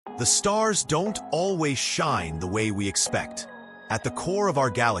The stars don't always shine the way we expect. At the core of our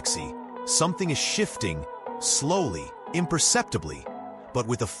galaxy, something is shifting, slowly, imperceptibly, but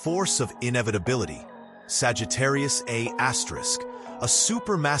with a force of inevitability. Sagittarius A*, a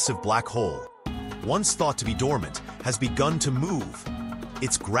supermassive black hole, once thought to be dormant, has begun to move,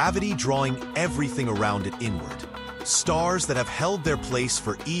 its gravity drawing everything around it inward. Stars that have held their place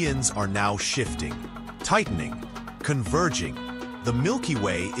for eons are now shifting, tightening, converging. The Milky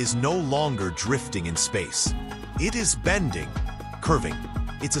Way is no longer drifting in space. It is bending, curving.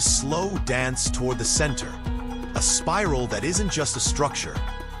 It's a slow dance toward the center, a spiral that isn't just a structure,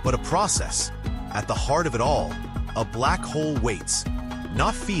 but a process. At the heart of it all, a black hole waits,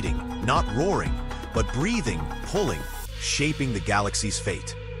 not feeding, not roaring, but breathing, pulling, shaping the galaxy's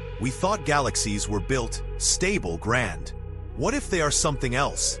fate. We thought galaxies were built, stable, grand. What if they are something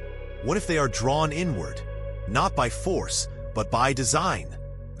else? What if they are drawn inward, not by force, but by design?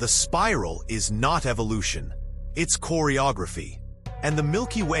 The spiral is not evolution, it's choreography. And the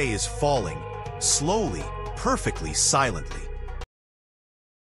Milky Way is falling, slowly, perfectly, silently.